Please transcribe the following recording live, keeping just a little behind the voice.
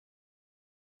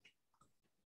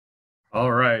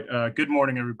All right. Good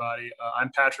morning, everybody.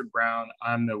 I'm Patrick Brown.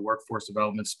 I'm the Workforce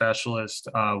Development Specialist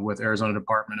with Arizona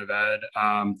Department of Ed.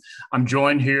 I'm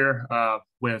joined here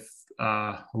with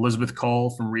Elizabeth Cole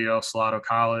from Rio Salado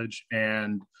College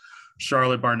and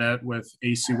Charlotte Barnett with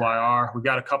ACYR. We've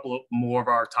got a couple of more of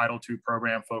our Title II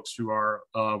program folks who are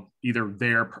either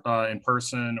there in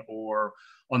person or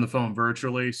on the phone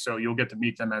virtually. So you'll get to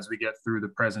meet them as we get through the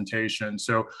presentation.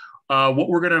 So what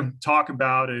we're going to talk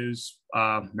about is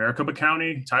Maricopa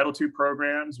County Title II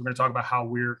programs. We're going to talk about how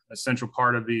we're an essential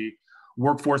part of the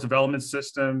workforce development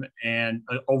system and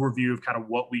an overview of kind of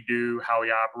what we do, how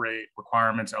we operate,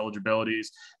 requirements,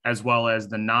 eligibilities, as well as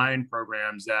the 9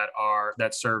 programs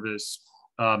that service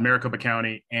Maricopa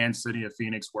County and City of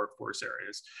Phoenix workforce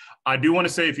areas. I do want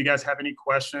to say if you guys have any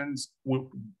questions,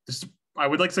 I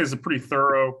would like to say it's a pretty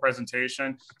thorough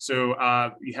presentation. So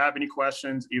if you have any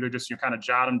questions, either just kind of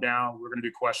jot them down. We're going to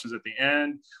do questions at the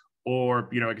end, or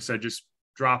like I said, just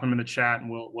drop them in the chat and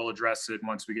we'll address it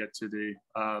once we get to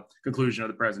the conclusion of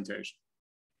the presentation.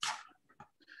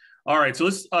 All right, so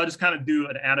let's just kind of do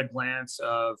an at a glance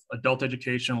of adult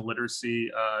education literacy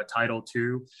Title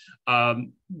II.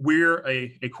 We're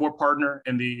a core partner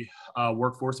in the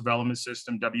workforce development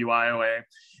system, WIOA.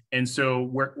 And so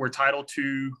where Title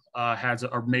II has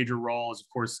a major role is, of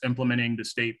course, implementing the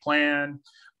state plan,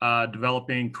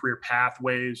 developing career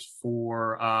pathways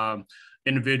for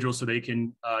individuals so they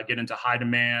can get into high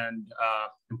demand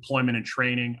employment and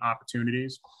training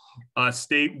opportunities.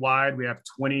 Statewide, we have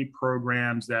 20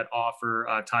 programs that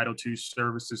offer Title II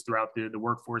services throughout the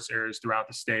workforce areas throughout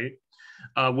the state.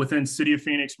 Within City of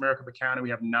Phoenix, Maricopa County, we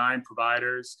have 9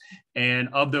 providers. And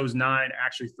of those 9,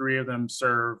 actually 3 of them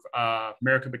serve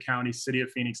Maricopa County, City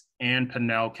of Phoenix, and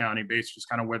Pinal County, based just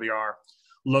kind of where they are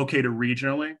located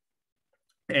regionally.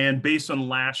 And based on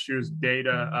last year's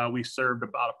data, we served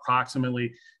about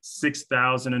approximately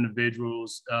 6,000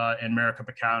 individuals in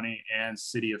Maricopa County and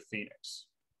City of Phoenix.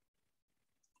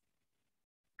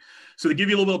 So to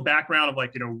give you a little background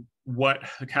of what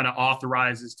kind of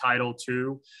authorizes Title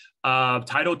II.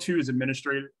 Title II is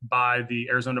administered by the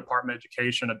Arizona Department of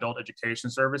Education, Adult Education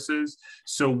Services.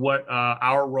 So what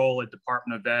our role at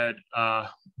Department of Ed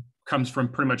comes from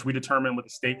pretty much we determine what the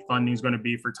state funding is going to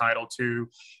be for Title II,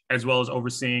 as well as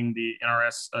overseeing the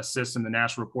NRS system, the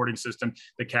national reporting system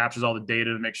that captures all the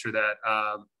data to make sure that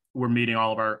we're meeting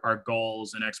all of our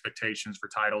goals and expectations for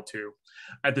Title II.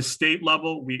 At the state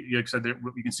level, like I said,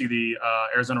 you can see the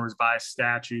Arizona revised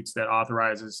statutes that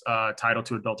authorizes Title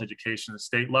II adult education at the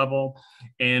state level.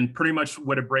 And pretty much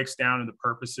what it breaks down in the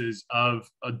purposes of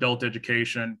adult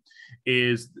education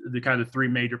is the kind of 3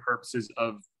 major purposes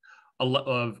of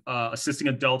assisting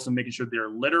adults and making sure they're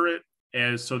literate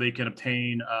so they can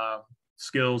obtain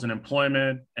skills and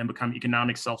employment and become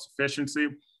economic self-sufficiency.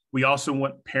 We also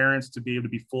want parents to be able to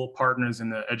be full partners in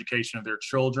the education of their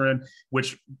children,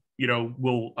 which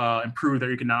will improve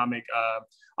their economic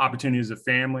opportunities as a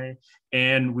family.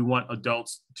 And we want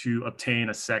adults to obtain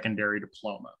a secondary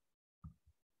diploma.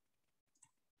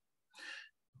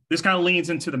 This kind of leans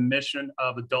into the mission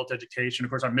of adult education. Of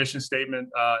course, our mission statement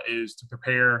is to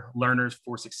prepare learners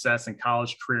for success in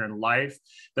college, career, and life.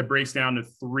 That breaks down to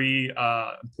 3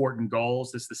 important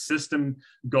goals. This is the system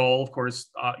goal. Of course,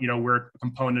 we're a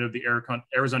component of the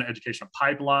Arizona Educational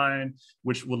Pipeline,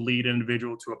 which will lead an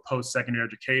individual to a post-secondary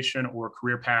education or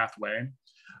career pathway.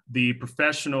 The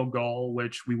professional goal,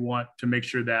 which we want to make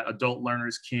sure that adult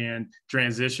learners can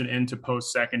transition into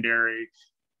post-secondary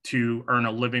to earn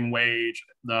a living wage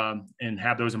and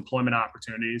have those employment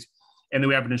opportunities. And then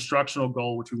we have an instructional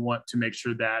goal, which we want to make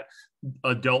sure that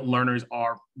adult learners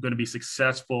are going to be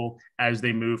successful as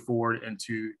they move forward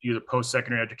into either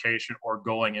post-secondary education or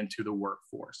going into the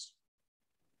workforce.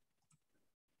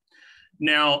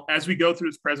 Now, as we go through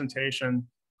this presentation,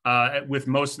 with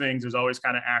most things, there's always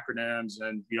kind of acronyms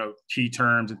and key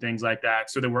terms and things like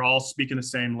that, so that we're all speaking the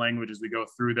same language as we go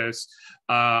through this.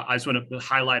 I just want to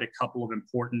highlight a couple of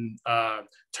important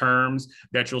terms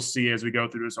that you'll see as we go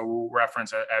through this, or we'll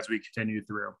reference as we continue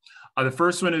through. The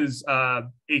first one is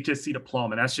HSC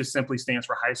diploma. That just simply stands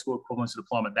for high school equivalency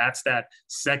diploma. That's that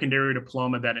secondary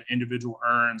diploma that an individual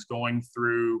earns going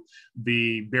through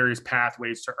the various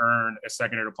pathways to earn a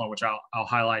secondary diploma, which I'll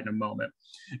highlight in a moment.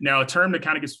 Now, a term that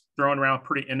kind of gets thrown around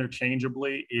pretty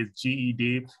interchangeably is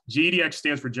GED. GED actually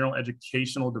stands for General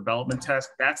Educational Development Test.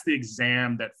 That's the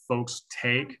exam that folks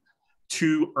take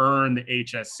to earn the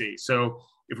HSC. So,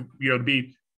 to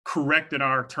be correct in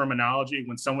our terminology,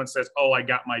 when someone says, "Oh, I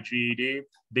got my GED,"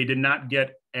 they did not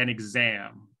get an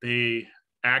exam. They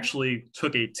actually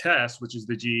took a test, which is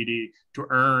the GED, to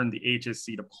earn the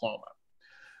HSC diploma.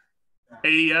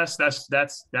 AES,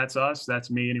 that's us. That's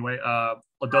me anyway.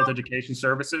 adult education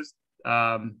services.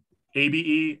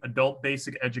 ABE, adult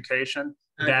basic education.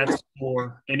 That's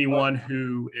for anyone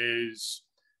who is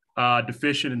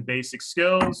deficient in basic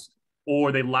skills,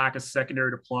 or they lack a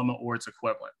secondary diploma or its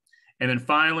equivalent. And then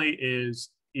finally is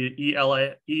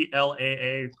ELAA,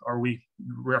 or we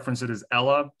reference it as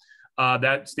ELA.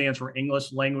 That stands for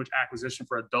English Language Acquisition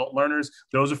for Adult Learners.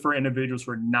 Those are for individuals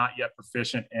who are not yet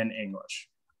proficient in English.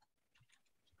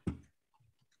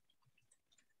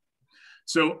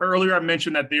 So earlier I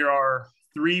mentioned that there are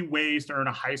 3 ways to earn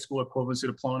a high school equivalency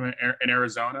diploma in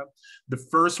Arizona. The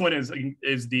first one is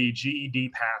the GED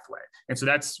pathway. And so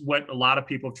that's what a lot of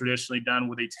people have traditionally done,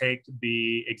 where they take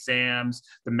the exams,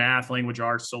 the math, language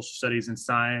arts, social studies, and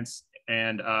science,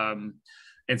 and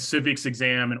civics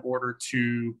exam in order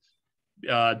to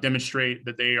demonstrate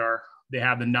that they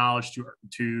have the knowledge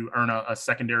to earn a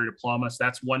secondary diploma. So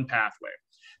that's one pathway.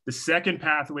 The second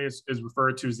pathway is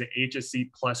referred to as the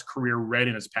HSC plus career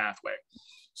readiness pathway.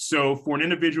 So for an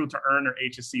individual to earn their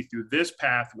HSC through this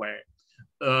pathway,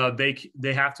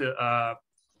 they have to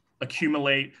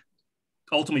accumulate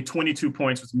ultimately 22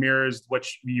 points, which mirrors what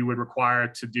you would require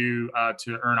to do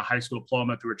to earn a high school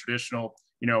diploma through a traditional,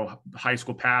 high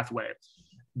school pathway.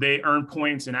 They earn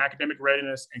points in academic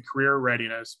readiness and career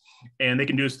readiness, and they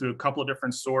can do this through a couple of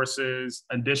different sources.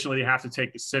 Additionally, they have to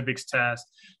take the civics test.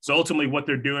 So ultimately what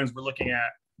they're doing is we're looking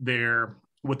at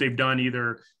what they've done,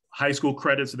 either high school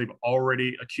credits that they've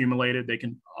already accumulated, they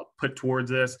can put towards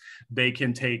this. They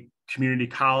can take community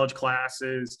college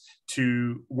classes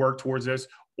to work towards this,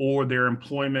 or their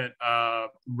employment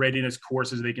readiness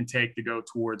courses they can take to go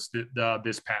towards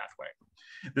this pathway.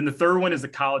 Then the third one is the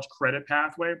college credit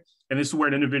pathway. And this is where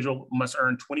an individual must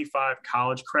earn 25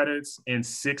 college credits in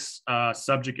 6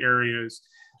 subject areas.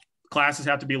 Classes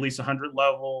have to be at least 100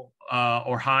 level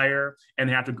or higher, and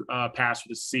they have to pass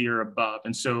with a C or above.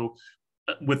 And so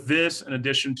with this, in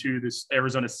addition to this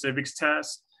Arizona civics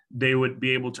test, they would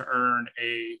be able to earn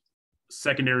a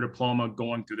secondary diploma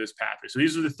going through this pathway. So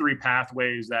these are the 3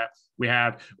 pathways that we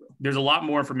have. There's a lot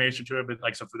more information to it, but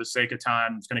so for the sake of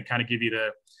time, it's going to kind of give you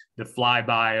the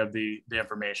flyby of the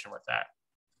information with that.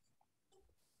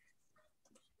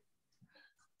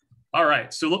 All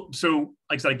right, so like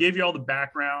I said, I gave you all the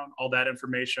background, all that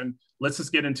information. Let's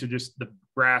just get into just the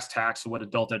brass tacks of what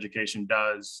adult education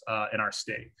does in our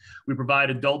state. We provide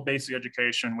adult basic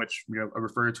education, which I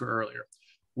referred to earlier.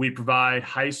 We provide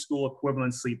high school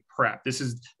equivalency prep. This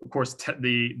is, of course,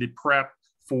 the prep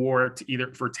for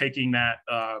taking that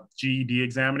GED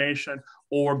examination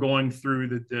or going through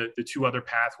the 2 other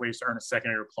pathways to earn a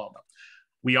secondary diploma.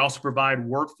 We also provide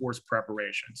workforce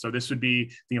preparation. So this would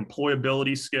be the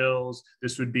employability skills.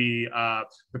 This would be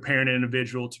preparing an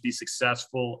individual to be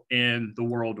successful in the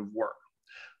world of work.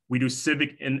 We do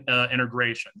civic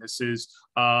integration. This is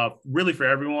really for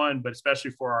everyone, but especially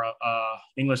for our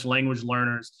English language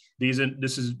learners. This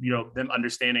is them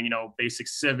understanding basic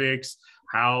civics,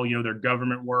 how their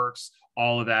government works,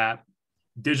 all of that.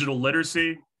 Digital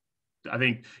literacy. I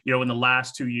think in the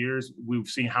last 2 years we've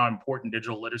seen how important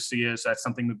digital literacy is. That's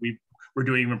something that we're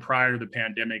doing even prior to the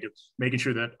pandemic, of making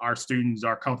sure that our students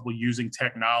are comfortable using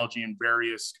technology in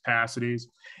various capacities.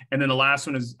 And then the last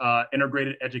one is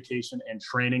integrated education and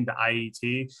training, the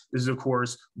IET. This is, of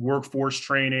course, workforce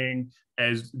training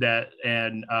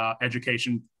and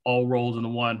education all rolled into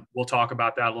one. We'll talk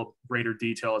about that in a little greater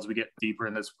detail as we get deeper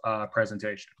in this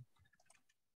presentation.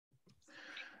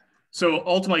 So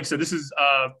ultimately, so this is,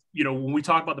 when we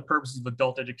talk about the purposes of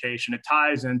adult education, it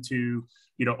ties into,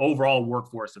 overall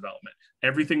workforce development.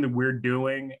 Everything that we're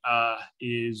doing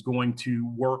is going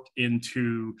to work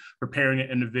into preparing an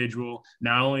individual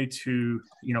not only to,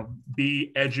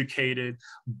 be educated,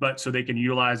 but so they can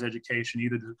utilize education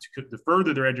either to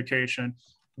further their education,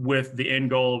 with the end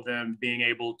goal of them being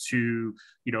able to,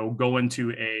 go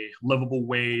into a livable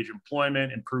wage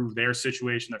employment, improve their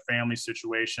situation, their family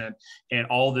situation, and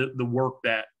all the work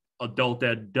that adult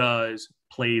ed does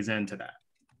plays into that.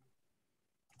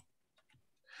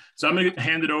 So I'm going to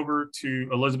hand it over to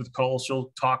Elizabeth Cole.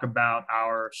 She'll talk about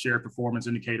our shared performance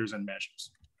indicators and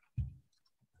measures.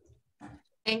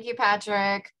 Thank you,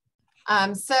 Patrick.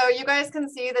 So you guys can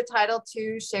see the Title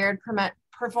II shared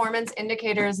performance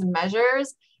indicators and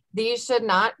measures. These should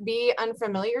not be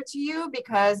unfamiliar to you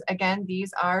because, again,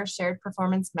 these are shared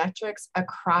performance metrics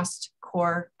across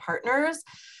core partners.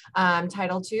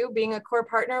 Title II being a core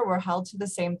partner, we're held to the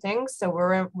same things. So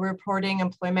we're reporting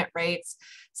employment rates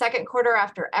second quarter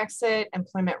after exit,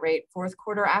 employment rate fourth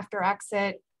quarter after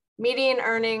exit, median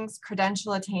earnings,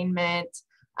 credential attainment,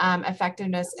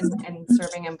 effectiveness in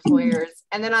serving employers.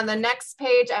 And then on the next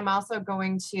page, I'm also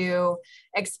going to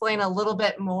explain a little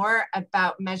bit more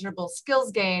about measurable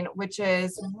skills gain, which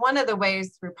is one of the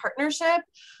ways through partnership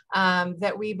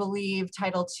that we believe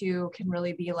Title II can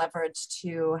really be leveraged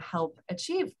to help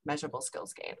achieve measurable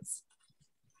skills gains.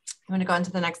 I'm going to go on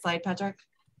to the next slide, Patrick.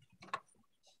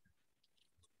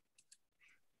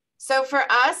 So for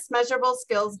us, measurable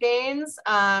skills gains,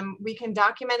 we can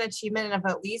document achievement of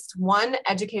at least one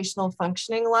educational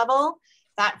functioning level.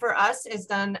 That for us is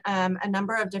done a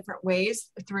number of different ways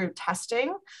through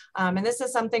testing. And this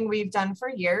is something we've done for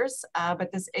years,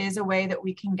 but this is a way that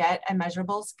we can get a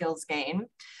measurable skills gain.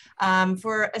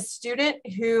 For a student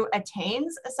who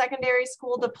attains a secondary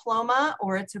school diploma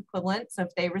or its equivalent, so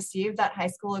if they receive that high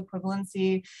school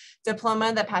equivalency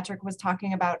diploma that Patrick was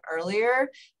talking about earlier,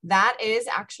 that is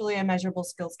actually a measurable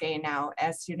skills gain now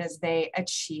as soon as they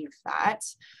achieve that.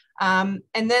 And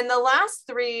then the last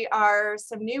three are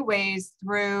some new ways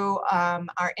through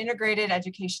our integrated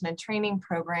education and training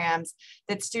programs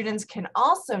that students can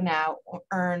also now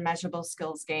earn measurable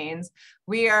skills gains.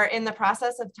 We are in the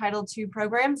process of Title II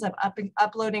programs of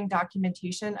uploading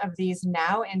documentation of these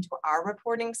now into our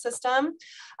reporting system,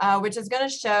 which is going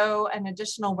to show an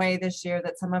additional way this year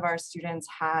that some of our students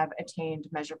have attained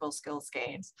measurable skills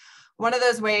gains. One of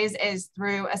those ways is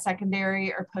through a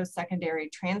secondary or post-secondary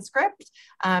transcript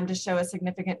to show a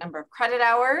significant number of credit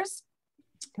hours.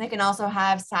 They can also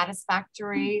have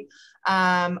satisfactory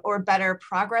or better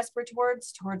progress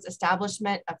reports towards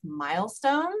establishment of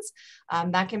milestones.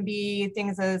 That can be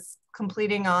things as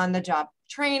completing on the job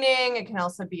training. It can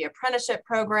also be apprenticeship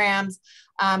programs,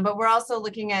 but we're also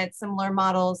looking at similar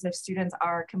models if students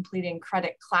are completing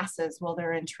credit classes while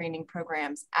they're in training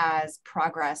programs as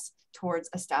progress towards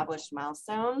established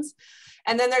milestones.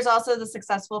 And then there's also the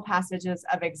successful passages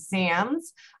of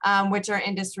exams, which are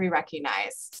industry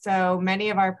recognized. So many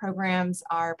of our programs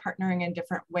are partnering in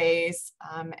different ways,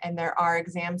 and there are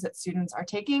exams that students are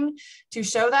taking to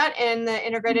show that in the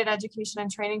integrated education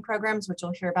and training programs, which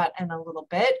you'll hear about in a little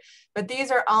bit. But these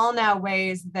are all now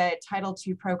ways that Title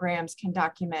II programs can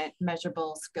document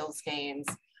measurable skills gains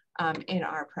in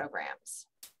our programs.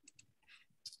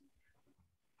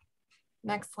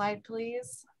 Next slide,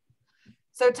 please.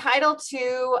 So Title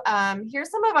II, here's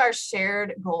some of our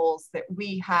shared goals that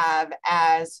we have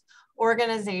as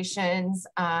organizations,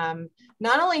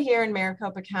 not only here in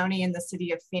Maricopa County in the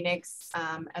city of Phoenix,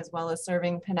 as well as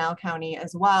serving Pinal County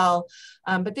as well.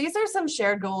 But these are some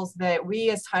shared goals that we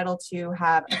as Title II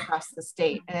have across the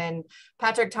state. And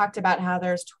Patrick talked about how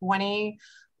there's 20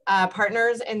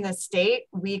 partners in the state.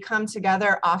 We come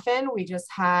together often. We just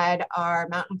had our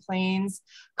Mountain Plains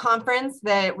conference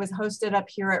that was hosted up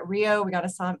here at Rio. We got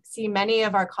to see many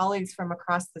of our colleagues from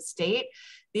across the state.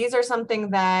 These are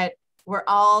something that we're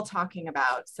all talking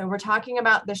about. So we're talking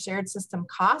about the shared system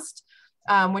cost,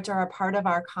 which are a part of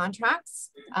our contracts.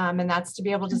 And that's to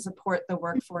be able to support the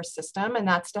workforce system. And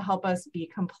that's to help us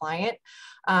be compliant.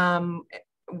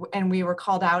 And we were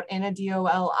called out in a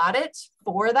DOL audit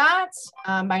for that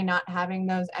by not having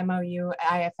those MOU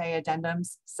IFA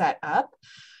addendums set up.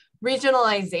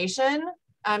 Regionalization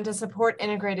to support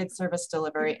integrated service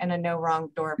delivery and a no wrong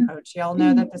door approach. You all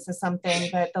know that this is something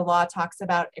that the law talks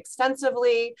about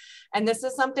extensively, and this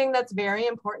is something that's very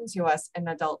important to us in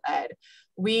adult ed.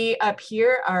 We up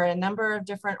here are a number of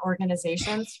different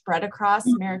organizations spread across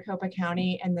Maricopa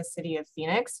County and the city of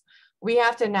Phoenix. We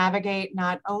have to navigate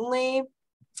not only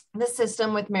the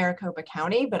system with Maricopa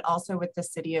County, but also with the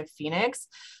city of Phoenix.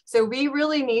 So we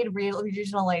really need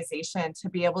regionalization to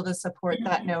be able to support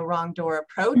that no wrong door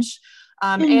approach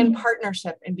and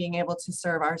partnership in being able to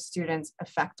serve our students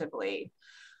effectively.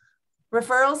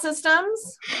 Referral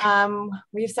systems,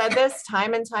 we've said this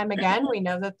time and time again. We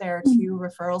know that there are 2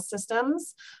 referral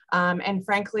systems. And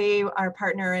frankly, our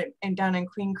partner down in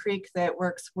Queen Creek that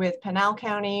works with Pinal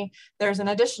County, there's an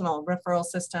additional referral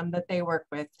system that they work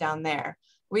with down there.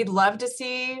 We'd love to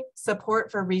see support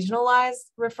for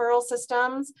regionalized referral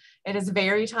systems. It is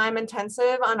very time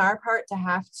intensive on our part to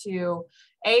have to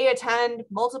attend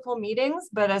multiple meetings,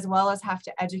 but as well as have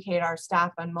to educate our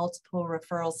staff on multiple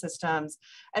referral systems,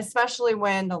 especially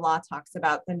when the law talks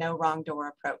about the no wrong door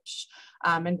approach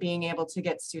and being able to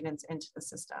get students into the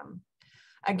system.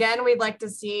 Again, we'd like to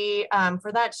see,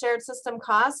 for that shared system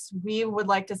costs, we would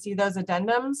like to see those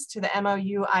addendums to the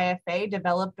MOU IFA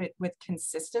develop it with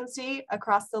consistency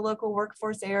across the local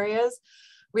workforce areas.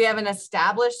 We have an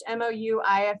established MOU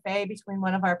IFA between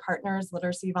one of our partners,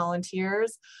 Literacy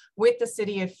Volunteers, with the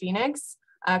city of Phoenix.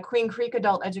 Queen Creek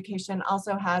Adult Education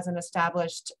also has an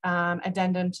established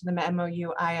addendum to the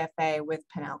MOU IFA with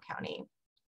Pinal County.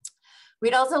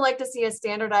 We'd also like to see a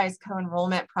standardized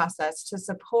co-enrollment process to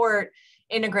support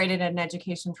integrated and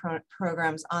education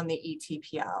programs on the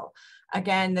ETPL.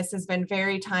 Again, this has been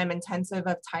very time intensive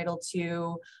of Title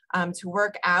II to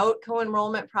work out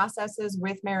co-enrollment processes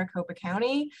with Maricopa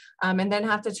County and then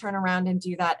have to turn around and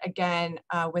do that again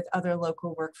with other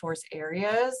local workforce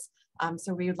areas.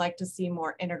 So we would like to see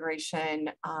more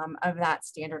integration of that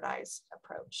standardized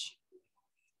approach.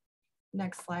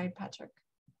 Next slide, Patrick.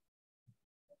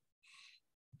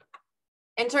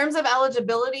 In terms of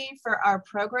eligibility for our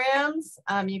programs,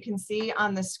 you can see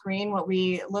on the screen what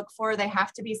we look for. They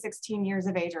have to be 16 years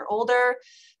of age or older,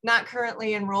 not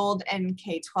currently enrolled in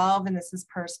K-12, and this is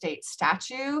per state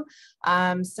statute.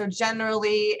 So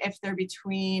generally, if they're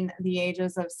between the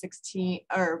ages of 16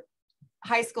 or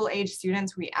high school age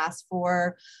students, we ask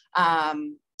for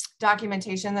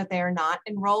documentation that they are not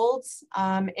enrolled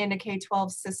in a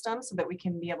K-12 system so that we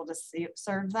can be able to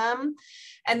serve them.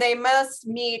 And they must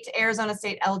meet Arizona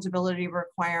state eligibility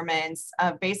requirements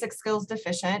of basic skills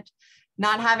deficient,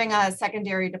 not having a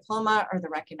secondary diploma or the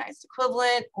recognized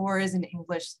equivalent, or is an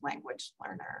English language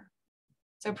learner.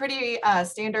 So pretty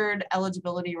standard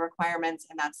eligibility requirements,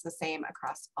 and that's the same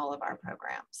across all of our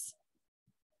programs.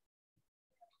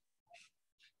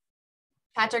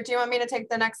 Patrick, do you want me to take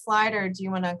the next slide, or do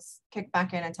you want to kick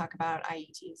back in and talk about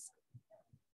IETs?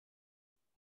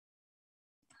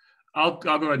 I'll go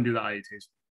ahead and do the IETs.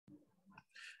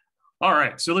 All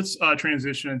right, so let's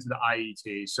transition into the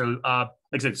IET. So like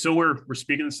I said, so we're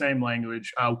speaking the same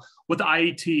language. What the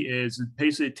IET is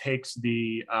basically it takes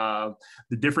the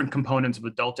different components of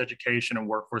adult education and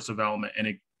workforce development,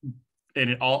 and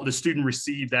the student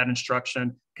received that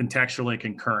instruction contextually and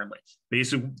concurrently.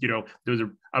 Basically, you know, those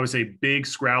are, I would say, big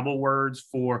Scrabble words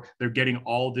for they're getting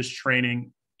all this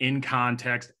training in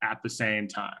context at the same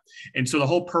time. And so the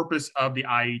whole purpose of the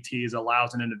IET is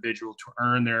allows an individual to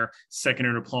earn their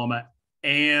secondary diploma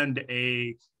and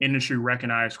a industry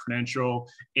recognized credential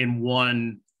in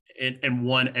one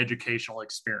educational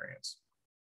experience.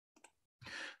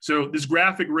 So this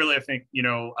graphic really, I think, you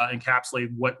know,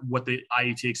 encapsulates what the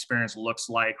IET experience looks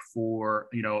like for,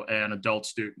 you know, an adult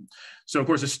student. So of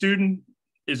course, a student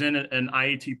is in an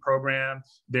IET program.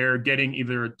 They're getting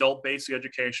either adult basic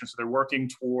education, so they're working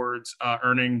towards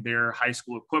earning their high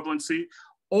school equivalency,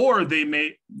 or they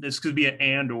may, this could be an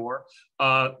and or,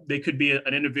 they could be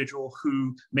an individual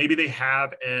who maybe they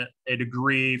have a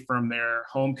degree from their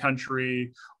home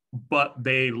country, but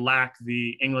they lack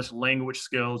the English language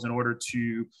skills in order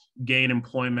to gain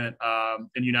employment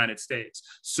in the United States.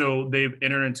 So they've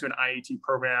entered into an IET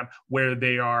program where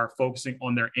they are focusing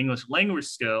on their English language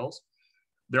skills.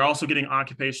 They're also getting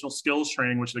occupational skills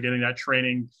training, which they're getting that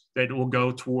training that will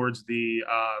go towards the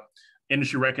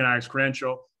industry recognized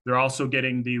credential. They're also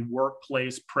getting the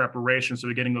workplace preparation. So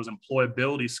they're getting those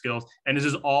employability skills. And this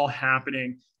is all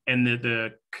happening, and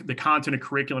the content of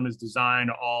curriculum is designed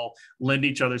to all lend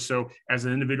each other. So as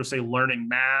an individual, say, learning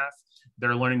math,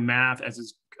 they're learning math as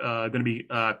is going to be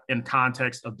in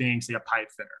context of being, say, a pipe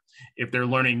fitter. If they're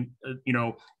learning, you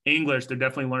know, English, they're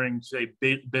definitely learning, say,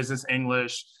 business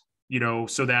English, you know,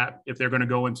 so that if they're going to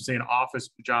go into, say, an office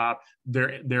job,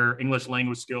 their English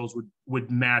language skills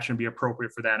would match and be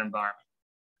appropriate for that environment.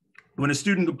 When a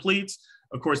student completes,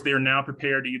 of course, they are now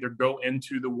prepared to either go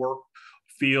into the work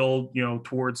field, you know,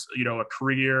 towards, you know, a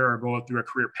career or go through a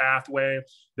career pathway.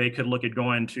 They could look at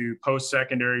going to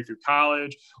post-secondary through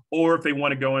college, or if they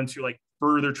want to go into like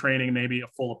further training, maybe a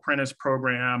full apprentice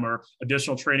program or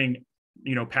additional training,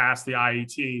 you know, past the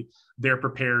IET, they're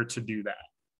prepared to do that.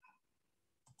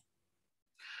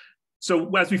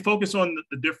 So as we focus on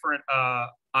the different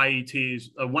IETs,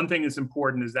 one thing that's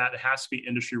important is that it has to be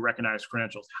industry recognized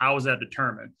credentials. How is that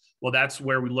determined? Well, that's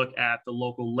where we look at the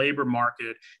local labor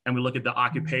market and we look at the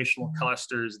occupational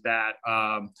clusters that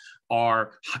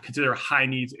are considered high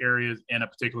needs areas in a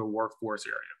particular workforce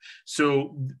area.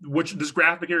 So this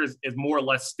graphic here is more or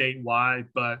less statewide,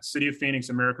 but City of Phoenix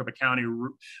and Maricopa County,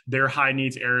 their high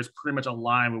needs areas pretty much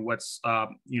align with what's,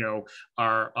 you know,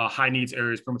 our high needs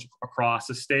areas pretty much across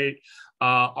the state.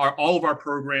 All of our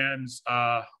programs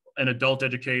in adult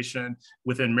education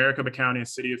within Maricopa County and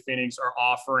City of Phoenix are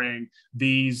offering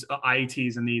these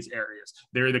IETs in these areas.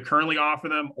 They either currently offer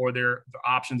them or they're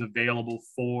options available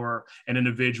for an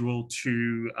individual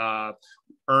to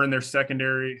earn their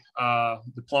secondary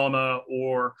diploma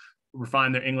or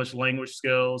refine their English language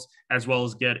skills, as well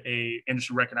as get a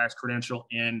industry recognized credential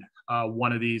in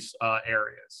one of these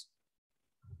areas.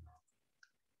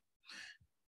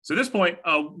 So at this point,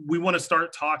 we want to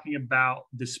start talking about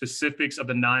the specifics of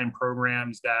the 9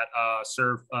 programs that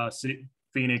serve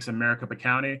Phoenix, and Maricopa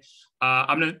County.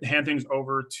 I'm going to hand things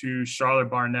over to Charlotte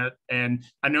Barnett. And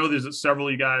I know there's several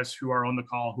of you guys who are on the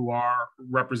call who are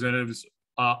representatives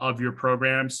of your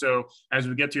program. So as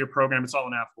we get to your program, it's all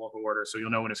in alphabetical order, so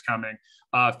you'll know when it's coming.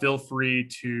 Feel free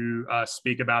to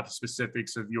speak about the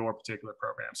specifics of your particular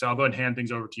program. So I'll go ahead and hand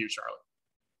things over to you, Charlotte.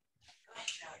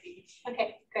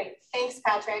 Okay, great. Thanks,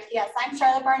 Patrick. Yes, I'm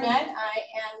Charlotte Barnett. I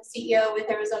am CEO with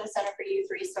Arizona Center for Youth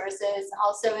Resources.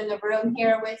 Also in the room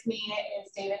here with me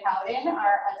is David Howden,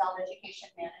 our adult education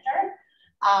manager,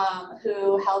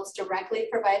 who helps directly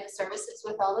provide the services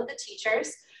with all of the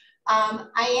teachers.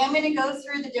 I am going to go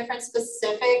through the different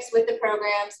specifics with the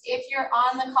programs. If you're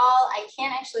on the call, I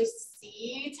can't actually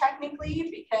see technically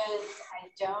because I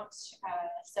don't,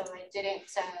 so I didn't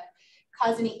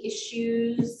cause any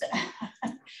issues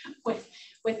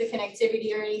with the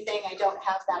connectivity or anything. I don't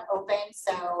have that open,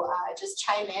 so just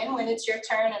chime in when it's your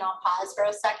turn and I'll pause for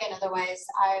a second. Otherwise,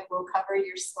 I will cover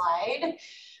your slide.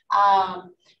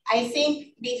 I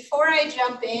think before I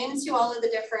jump into all of the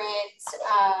different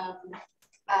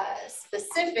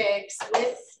specifics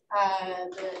with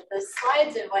the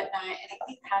slides and whatnot, and I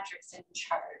think Patrick's in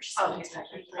charge. So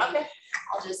okay.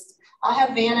 I'll have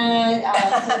Vanna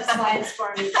put slides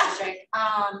for me, Patrick.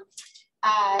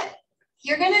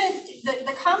 You're gonna,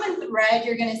 the common thread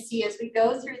you're gonna see as we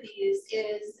go through these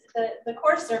is the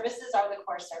core services are the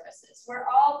core services. We're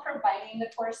all providing the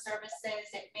core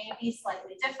services. It may be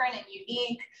slightly different and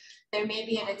unique. There may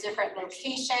be in a different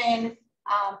location.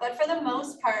 But for the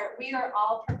most part, we are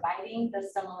all providing the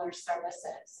similar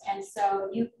services. And so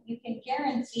you can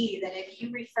guarantee that if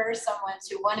you refer someone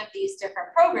to one of these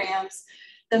different programs,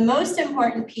 the most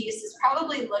important piece is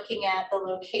probably looking at the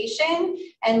location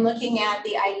and looking at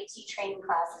the IET training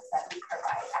classes that we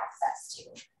provide access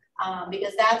to.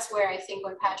 Because that's where I think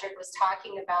when Patrick was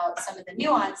talking about some of the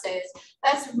nuances,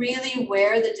 that's really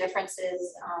where the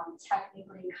differences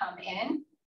technically come in.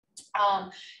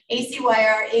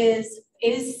 ACYR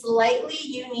is slightly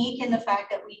unique in the fact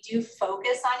that we do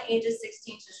focus on ages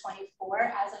 16 to 24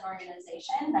 as an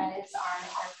organization. That is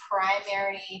our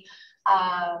primary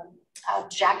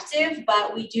objective,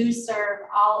 but we do serve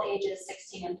all ages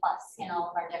 16 and plus in all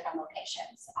of our different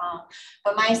locations.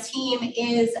 But my team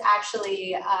is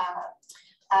actually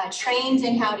trained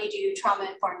in how to do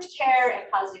trauma-informed care and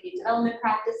positive youth development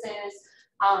practices.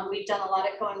 We've done a lot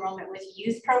of co-enrollment with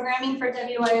youth programming for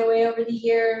WIOA over the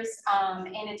years,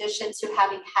 in addition to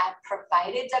having had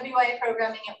provided WIA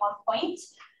programming at one point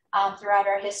throughout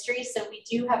our history. So we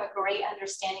do have a great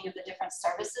understanding of the different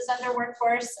services under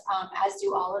workforce, as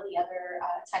do all of the other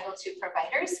Title II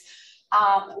providers.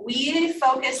 We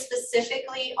focus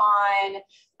specifically on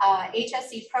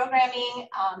HSE programming,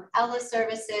 ELA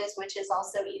services, which is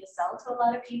also ESL to a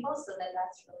lot of people, so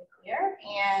that's really clear,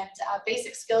 and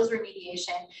basic skills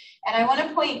remediation. And I want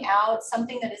to point out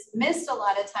something that is missed a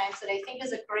lot of times that I think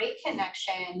is a great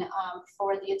connection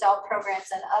for the adult programs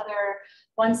and other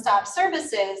one-stop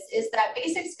services is that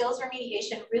basic skills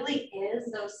remediation really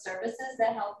is those services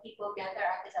that help people get their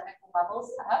academic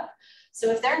levels up.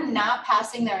 So if they're not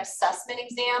passing their assessment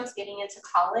exams, getting into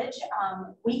college,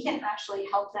 we can actually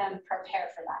help them prepare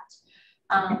for that.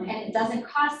 And it doesn't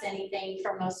cost anything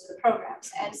for most of the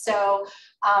programs. And so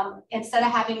instead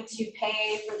of having to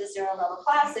pay for the zero level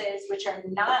classes, which are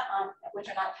not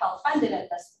Pell funded at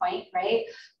this point, right?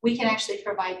 We can actually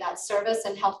provide that service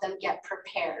and help them get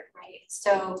prepared, right?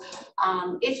 So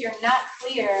if you're not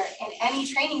clear in any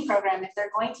training program, if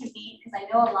they're going to be, because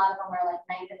I know a lot of them are like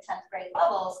 9th and 10th grade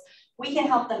levels, we can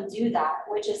help them do that,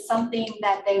 which is something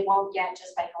that they won't get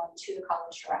just by going to the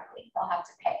college directly. They'll have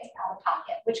to pay out of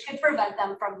pocket, which could prevent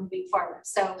them from moving forward.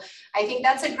 So I think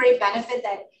that's a great benefit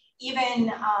that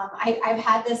even I've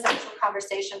had this actual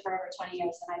conversation for over 20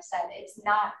 years, and I've said it's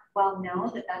not well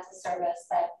known that that's a service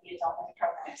that the adult ed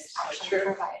programs actually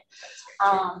provide.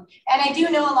 And I do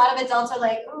know a lot of adults are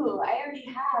like, ooh, I already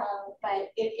have,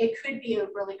 but it could be a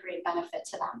really great benefit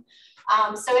to them.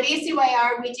 So at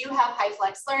ACYR, we do have high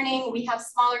flex learning. We have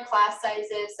smaller class sizes.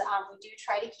 We do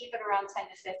try to keep it around 10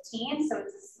 to 15, so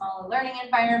it's a smaller learning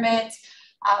environment.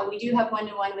 We do have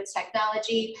one-to-one with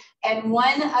technology. And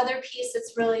one other piece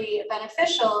that's really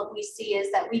beneficial we see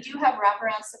is that we do have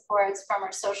wraparound supports from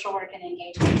our social work and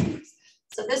engagement teams.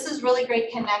 So this is really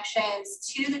great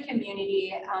connections to the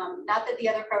community. Not that the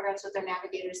other programs with their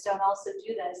navigators don't also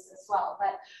do this as well,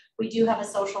 but we do have a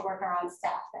social worker on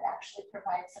staff that actually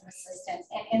provides some assistance,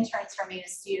 and interns from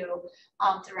ASU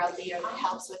throughout the year that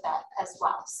helps with that as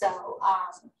well. So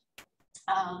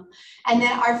And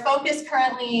then our focus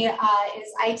currently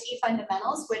is IT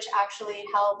fundamentals, which actually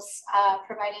helps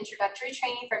provide introductory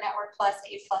training for Network Plus,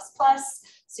 A++,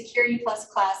 Security Plus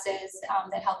classes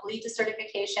that help lead to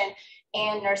certification,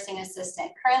 and nursing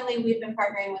assistant. Currently, we've been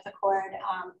partnering with Accord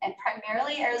and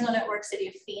primarily Arizona at Work City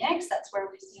of Phoenix. That's where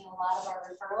we've seen a lot of our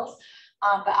referrals.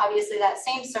 But obviously that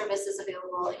same service is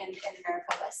available in the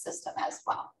Maricopa system as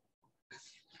well.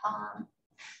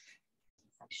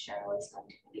 Cheryl is going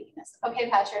to be this. Okay,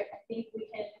 Patrick, I think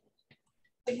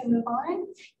we can move on.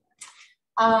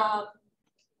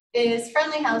 Is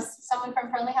Friendly House, someone from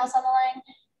Friendly House on the line?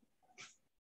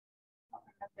 I don't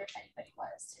remember if anybody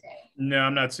was today. No,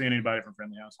 I'm not seeing anybody from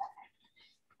Friendly House.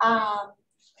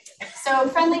 So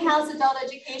Friendly House Adult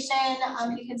Education,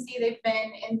 you can see they've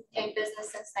been in business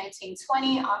since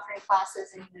 1920, offering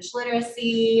classes in English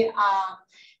literacy.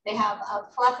 They have a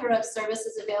plethora of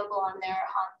services available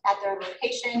at their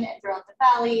location and throughout the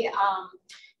valley.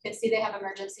 You can see they have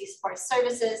emergency support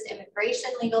services,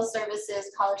 immigration legal services,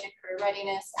 college and career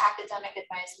readiness, academic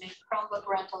advisement, Chromebook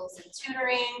rentals, and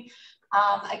tutoring.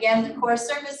 Again, the core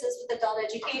services with adult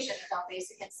education, adult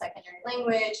basic and secondary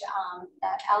language,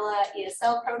 ELA,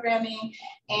 ESL programming,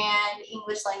 and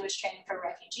English language training for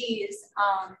refugees.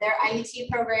 Their IET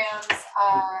programs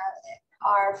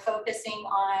are focusing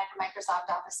on Microsoft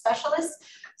Office Specialist,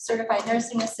 Certified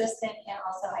Nursing Assistant, and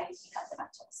also IET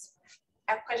fundamentals.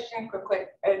 I have a question quick.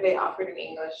 Are they offered in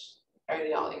English? Are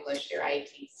they all English, your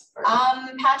IETs?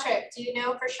 Patrick, do you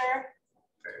know for sure?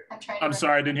 I'm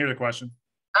sorry, I didn't hear the question.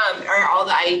 Are all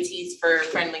the IETs for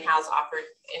Friendly House offered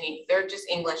they're just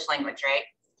English language, right?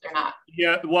 They're not.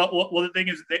 Yeah, well, the thing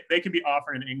is they can be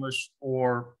offered in English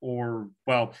or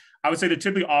well, I would say they're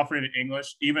typically offered in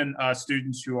English. Even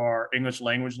students who are English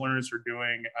language learners who are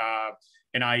doing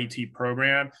an IET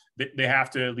program, they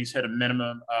have to at least hit a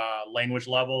minimum language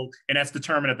level, and that's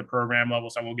determined at the program level.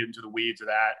 So I won't get into the weeds of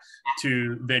that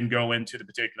to then go into the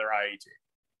particular IET.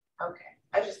 Okay,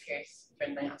 I was just curious.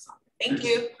 Friendly House. Thank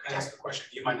you. Can I ask a question?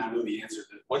 You might not know the answer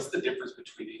to. What's the difference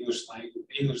between English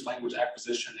language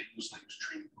acquisition and English language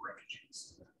training for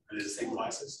refugees? Are they the same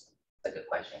classes? That's a good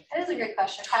question. That is a good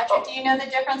question. Patrick, do you know the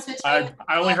difference between?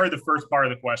 I only heard the first part of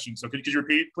the question, so could you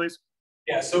repeat, please?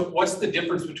 Yeah, so what's the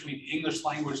difference between English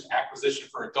language acquisition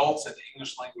for adults and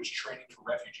English language training for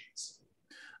refugees?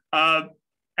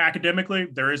 Academically,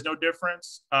 there is no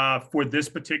difference. For this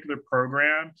particular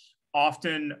program,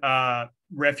 often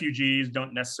refugees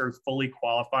don't necessarily fully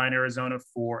qualify in Arizona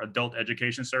for adult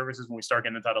education services when we start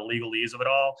getting into the legalese of it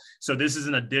all. So this is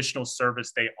an additional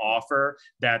service they offer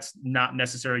that's not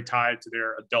necessarily tied to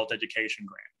their adult education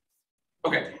grant.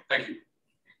 Okay, thank you.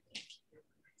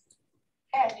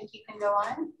 Okay, I think you can go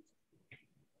on.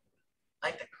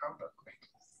 Like the Chromebook.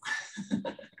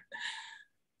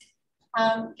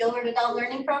 Gilbert Adult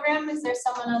Learning Program, is there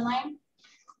someone online?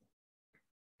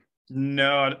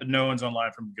 No, no one's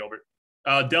online from Gilbert.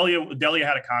 Delia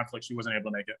had a conflict. She wasn't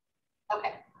able to make it.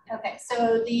 Okay.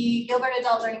 So the Gilbert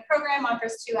Adult Learning Program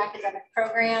offers 2 academic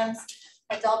programs,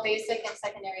 adult basic and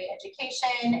secondary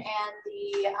education, and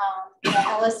the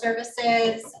ELA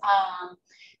services.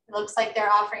 It looks like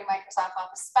they're offering Microsoft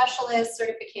Office Specialist,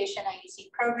 certification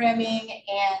IET programming,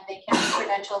 and they can be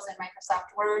credentials in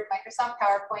Microsoft Word, Microsoft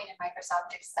PowerPoint, and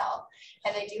Microsoft Excel.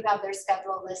 And they do have their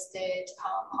schedule listed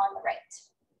on the right.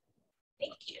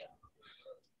 Thank you.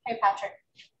 Hey, Patrick.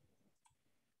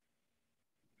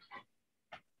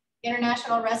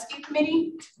 International Rescue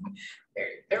Committee.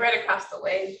 They're right across the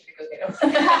way.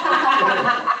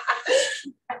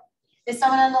 Is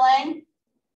someone on the line?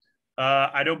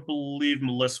 I don't believe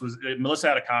Melissa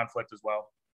had a conflict as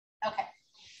well. Okay.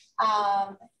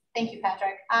 Thank you,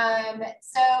 Patrick.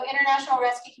 So International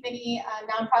Rescue Committee,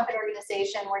 a nonprofit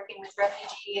organization working with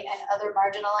refugee and other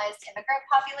marginalized immigrant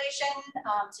population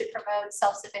to promote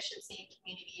self-sufficiency and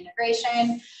community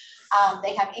integration.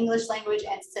 They have English language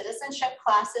and citizenship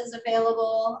classes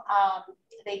available.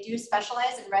 They do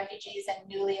specialize in refugees and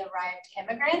newly arrived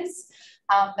immigrants,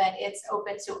 but it's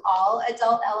open to all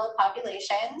adult ELA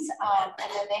populations.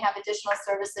 And then they have additional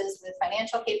services with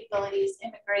financial capabilities,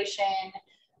 immigration,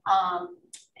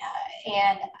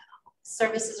 and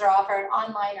services are offered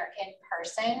online or in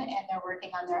person, and they're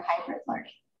working on their hybrid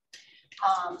learning.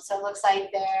 So it looks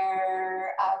like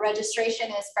their registration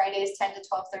is Fridays 10 to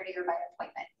 12:30 or by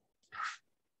appointment.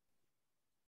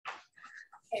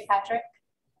 Okay, Patrick.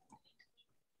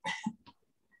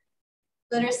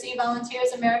 Literacy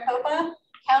Volunteers in Maricopa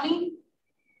County.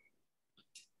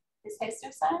 Is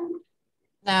Jesus on?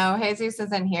 No, Jesus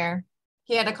isn't here.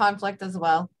 He had a conflict as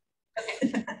well.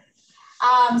 Okay.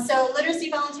 So Literacy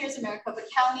Volunteers in Maricopa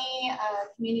County,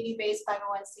 a community-based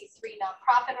 501c3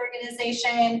 nonprofit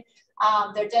organization.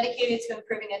 They're dedicated to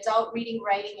improving adult reading,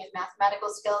 writing, and mathematical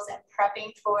skills and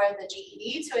prepping for the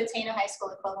GED to attain a high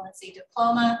school equivalency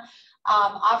diploma.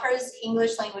 Offers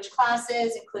English language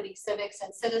classes, including civics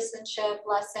and citizenship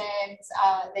lessons.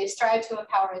 They strive to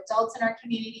empower adults in our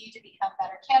community to become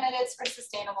better candidates for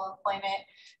sustainable employment,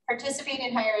 participate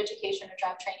in higher education or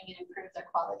job training, and improve their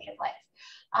quality of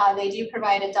life. They do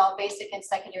provide adult basic and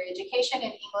secondary education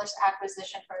and English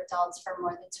acquisition for adults for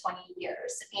more than 20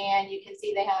 years. And you can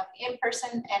see they have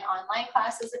in-person and online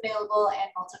classes available at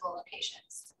multiple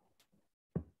locations.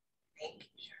 Thank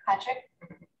you. Patrick?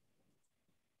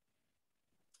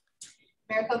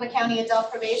 Maricopa County Adult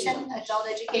Probation, Adult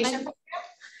Education Program.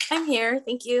 I'm here.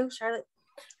 Thank you, Charlotte.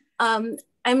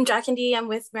 I'm Jackie. I'm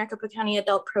with Maricopa County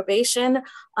Adult Probation,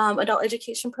 Adult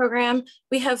Education Program.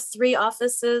 We have 3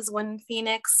 offices, one in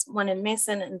Phoenix, one in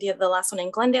Mesa, and the last one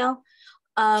in Glendale.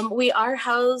 We are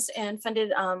housed and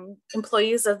funded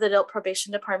employees of the Adult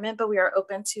Probation Department, but we are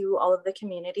open to all of the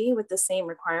community with the same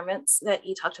requirements that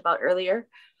you talked about earlier.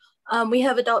 We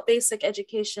have adult basic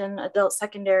education, adult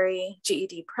secondary,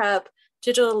 GED prep,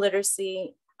 digital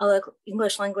literacy,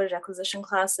 English language acquisition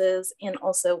classes, and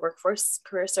also workforce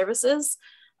career services.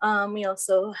 We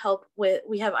also help with,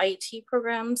 we have IET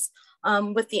programs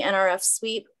with the NRF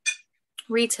suite,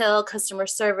 retail, customer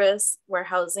service,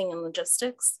 warehousing, and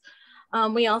logistics.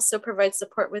 We also provide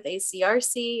support with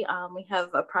ACRC. We have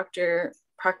a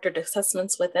proctored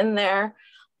assessments within there.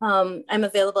 I'm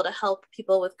available to help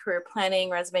people with career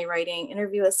planning, resume writing,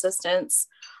 interview assistance.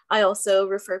 I also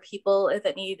refer people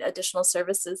that need additional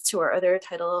services to our other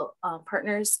title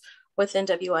partners within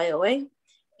WIOA.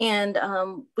 And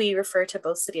we refer to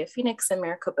both City of Phoenix and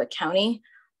Maricopa County.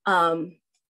 I'm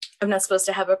not supposed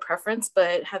to have a preference,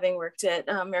 but having worked at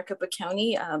Maricopa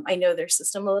County, I know their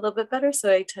system a little bit better.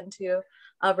 So I tend to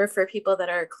refer people that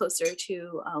are closer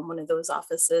to one of those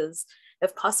offices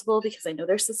if possible, because I know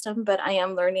their system, but I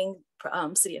am learning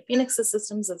City of Phoenix's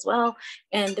systems as well.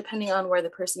 And depending on where the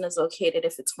person is located,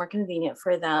 if it's more convenient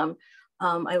for them,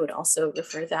 I would also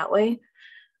refer that way.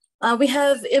 We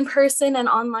have in-person and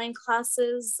online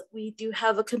classes. We do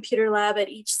have a computer lab at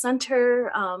each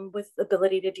center with the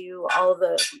ability to do all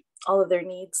of their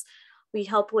needs. We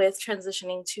help with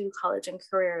transitioning to college and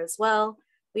career as well.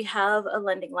 We have a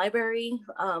lending library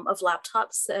of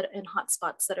laptops and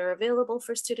hotspots that are available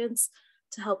for students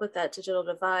to help with that digital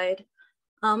divide.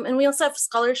 And we also have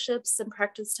scholarships and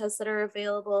practice tests that are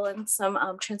available and some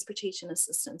transportation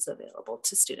assistance available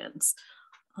to students.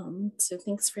 So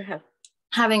thanks for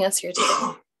having us here today.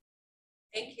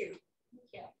 Thank you. Thank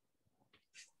you.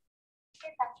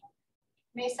 Okay, Patrick.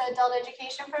 Mesa Adult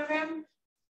Education Program.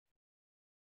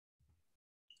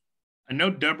 I know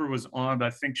Deborah was on, but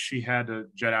I think she had to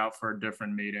jet out for a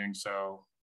different meeting, so.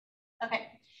 Okay.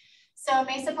 So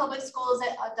Mesa Public Schools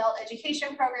Adult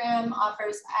Education Program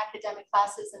offers academic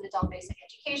classes in adult basic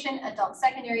education, adult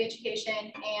secondary education,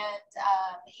 and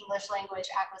English language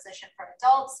acquisition for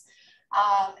adults.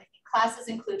 Classes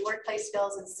include workplace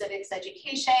skills and civics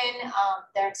education.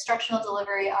 Their instructional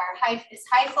delivery is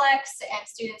high flex, and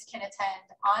students can attend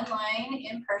online,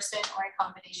 in person, or a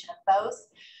combination of both.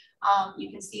 You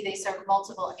can see they serve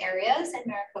multiple areas in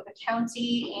Maricopa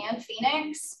County and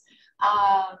Phoenix.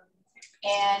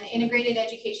 And integrated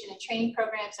education and training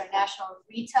programs are National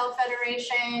Retail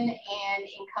Federation and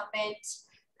incumbent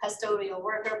custodial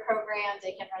worker program.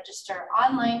 They can register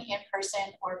online, in person,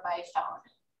 or by phone.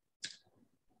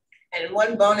 And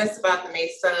one bonus about the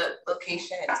Mesa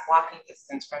location, it's walking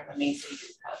distance from the Mesa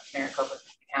Youth Hub, Maricopa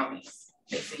County's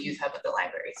Mesa Youth Hub at the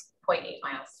libraries, 0.8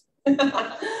 miles.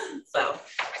 So.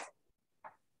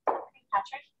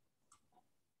 Patrick?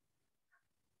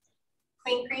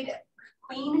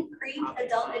 Queen Creek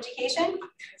Adult Education? I'm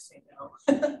gonna say no.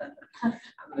 I'm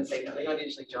gonna say no. They don't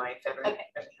usually join. Everything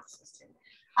else is too.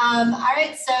 All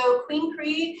right, so Queen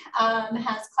Creek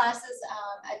has classes,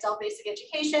 adult basic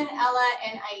education, ELA,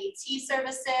 and IET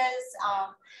services.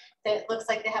 It looks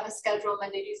like they have a schedule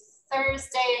Monday to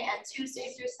Thursday and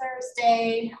Tuesday through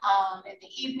Thursday in the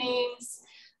evenings.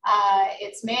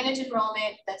 It's managed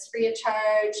enrollment that's free of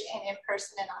charge and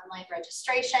in-person and online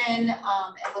registration.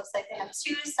 It looks like they have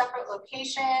 2 separate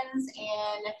locations,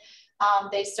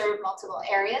 and they serve multiple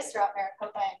areas throughout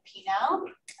Maricopa and Pinal.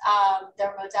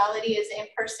 Their modality is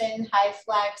in-person, high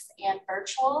flex, and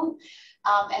virtual.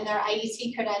 And their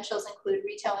IET credentials include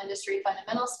retail industry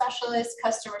fundamental specialist,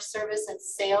 customer service and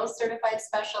sales certified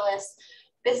specialist,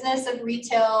 business of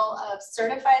retail of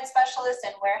certified specialist,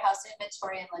 and warehouse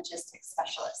inventory and logistics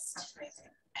specialist. That's amazing.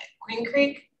 At Queen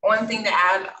Creek, one thing to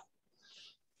add,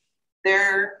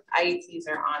 their IETs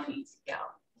are on ETL.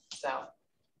 So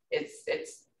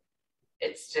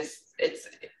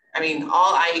I mean,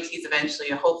 all IETs eventually,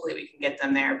 hopefully we can get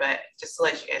them there, but just to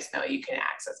let you guys know, you can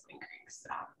access Queen Creek's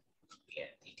via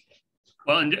DTA.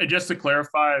 Well, and just to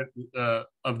clarify,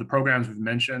 of the programs we've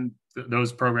mentioned,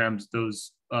 those programs,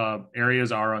 those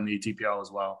areas are on the ETPL as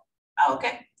well. Oh,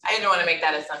 okay. I didn't want to make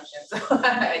that assumption. So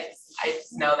I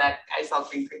just know that I saw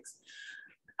Queen Creek's.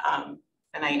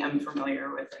 And I am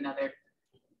familiar with another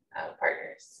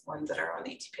partners, ones that are on the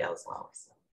ETPL as well.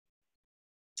 So.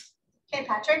 Okay,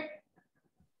 Patrick.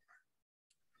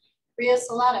 Ria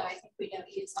Salato, I think we know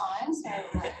he's on, so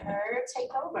let her take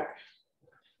over.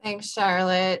 Thanks,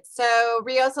 Charlotte. So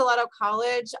Rio Salato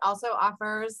College also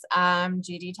offers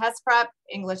GED test prep,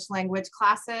 English language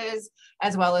classes,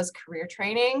 as well as career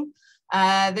training.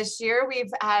 This year,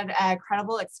 we've had a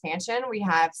credible expansion. We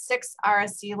have 6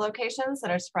 RSC locations that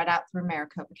are spread out through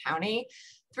Maricopa County.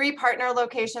 3 partner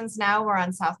locations now. We're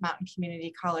on South Mountain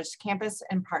Community College campus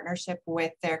in partnership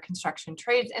with their Construction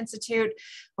Trades Institute.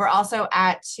 We're also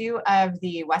at 2 of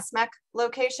the WestMech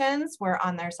locations. We're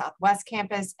on their Southwest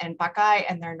campus and Buckeye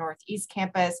and their Northeast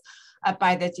campus up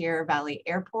by the Deer Valley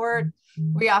Airport.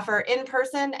 We offer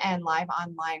in-person and live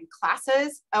online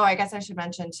classes. Oh, I guess I should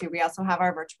mention too, we also have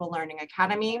our virtual learning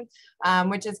academy,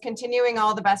 which is continuing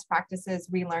all the best practices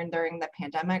we learned during the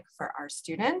pandemic for our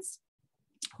students.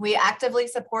 We actively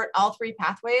support all 3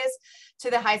 pathways to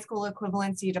the high school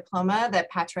equivalency diploma that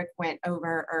Patrick went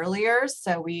over earlier.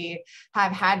 So we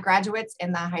have had graduates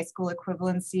in the high school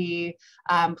equivalency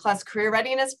plus career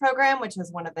readiness program, which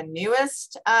is one of the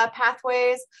newest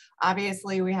pathways.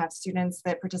 Obviously, we have students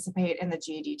that participate in the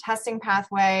GED testing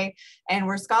pathway, and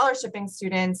we're scholarshiping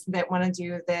students that want to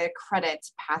do the credit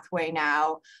pathway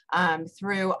now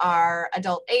through our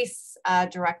adult ACE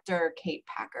director, Kate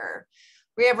Packer.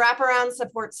 We have wraparound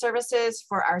support services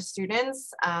for our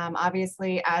students.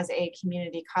 Obviously, as a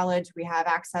community college, we have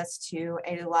access to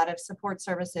a lot of support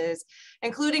services,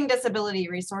 including disability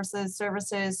resources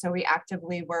services. So we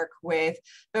actively work with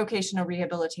vocational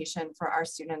rehabilitation for our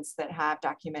students that have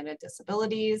documented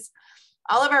disabilities.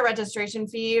 All of our registration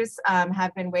fees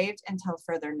have been waived until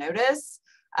further notice.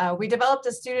 We developed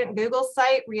a student Google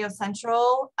site, Rio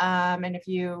Central, and if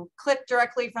you click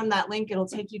directly from that link, it'll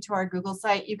take you to our Google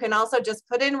site. You can also just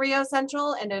put in Rio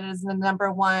Central, and it is the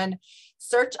 #1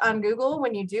 search on Google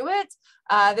when you do it.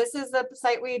 This is the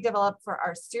site we developed for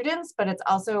our students, but it's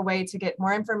also a way to get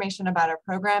more information about our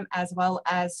program, as well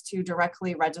as to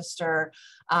directly register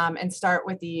and start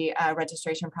with the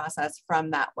registration process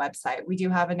from that website. We do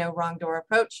have a no wrong door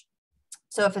approach.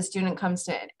 So if a student comes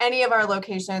to any of our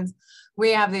locations,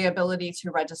 we have the ability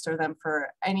to register them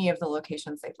for any of the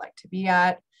locations they'd like to be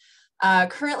at.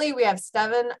 Currently, we have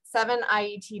seven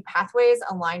IET pathways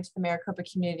aligned to the Maricopa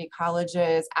Community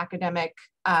College's academic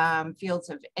fields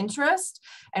of interest.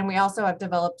 And we also have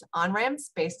developed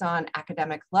on-ramps based on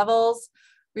academic levels.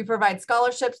 We provide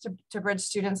scholarships to bridge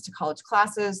students to college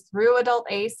classes through Adult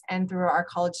ACE and through our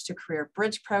College to Career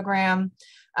Bridge program.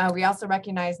 We also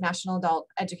recognize National Adult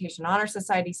Education Honor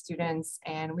Society students,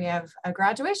 and we have a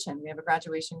graduation. We have a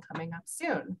graduation coming up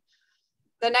soon.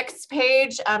 The next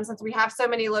page, since we have so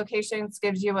many locations,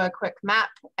 gives you a quick map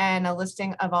and a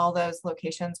listing of all those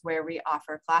locations where we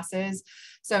offer classes.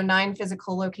 So 9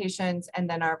 physical locations, and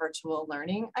then our virtual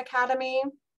learning academy.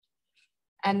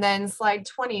 And then slide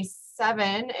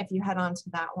 27, if you head on to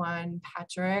that one,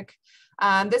 Patrick.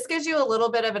 This gives you a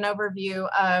little bit of an overview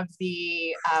of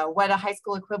the what a high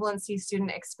school equivalency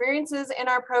student experiences in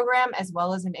our program, as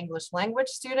well as an English language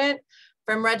student.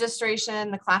 From registration,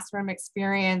 the classroom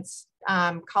experience,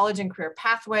 college and career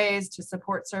pathways, to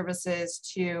support services,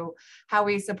 to how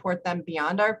we support them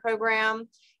beyond our program.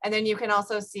 And then you can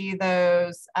also see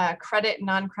those credit and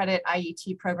non-credit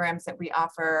IET programs that we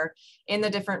offer in the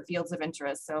different fields of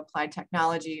interest. So applied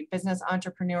technology, business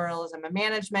entrepreneurialism and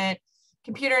management,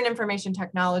 computer and information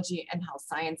technology, and health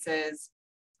sciences.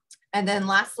 And then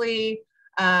lastly,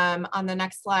 on the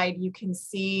next slide, you can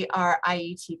see our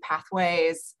IET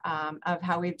pathways of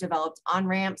how we've developed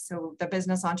on-ramps. So the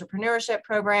business entrepreneurship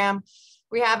program,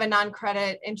 we have a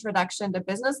non-credit introduction to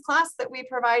business class that we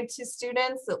provide to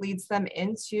students that leads them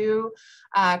into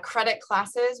credit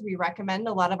classes. We recommend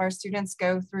a lot of our students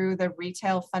go through the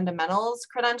retail fundamentals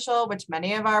credential, which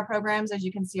many of our programs, as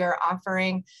you can see, are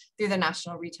offering through the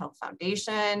National Retail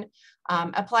Foundation.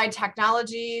 Applied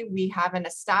technology, we have an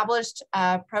established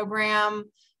program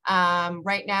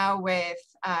right now with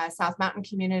South Mountain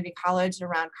Community College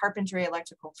around carpentry,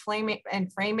 electrical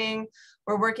framing.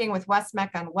 We're working with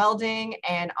WestMech on welding,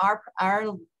 and our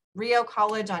Rio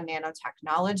College on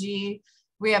nanotechnology.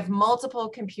 We have multiple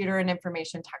computer and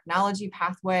information technology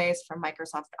pathways from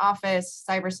Microsoft Office,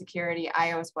 cybersecurity,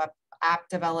 iOS web app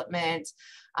development,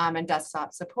 and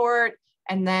desktop support.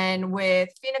 And then with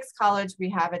Phoenix College, we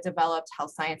have a developed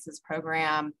health sciences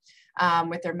program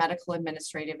with their medical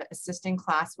administrative assisting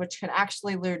class, which can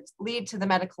actually lead to the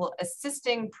medical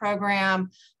assisting program,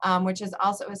 which is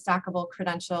also a stackable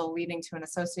credential leading to an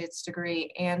associate's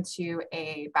degree and to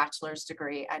a bachelor's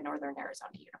degree at Northern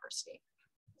Arizona University.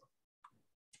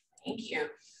 Thank you.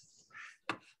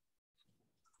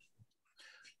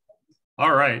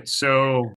 All right, so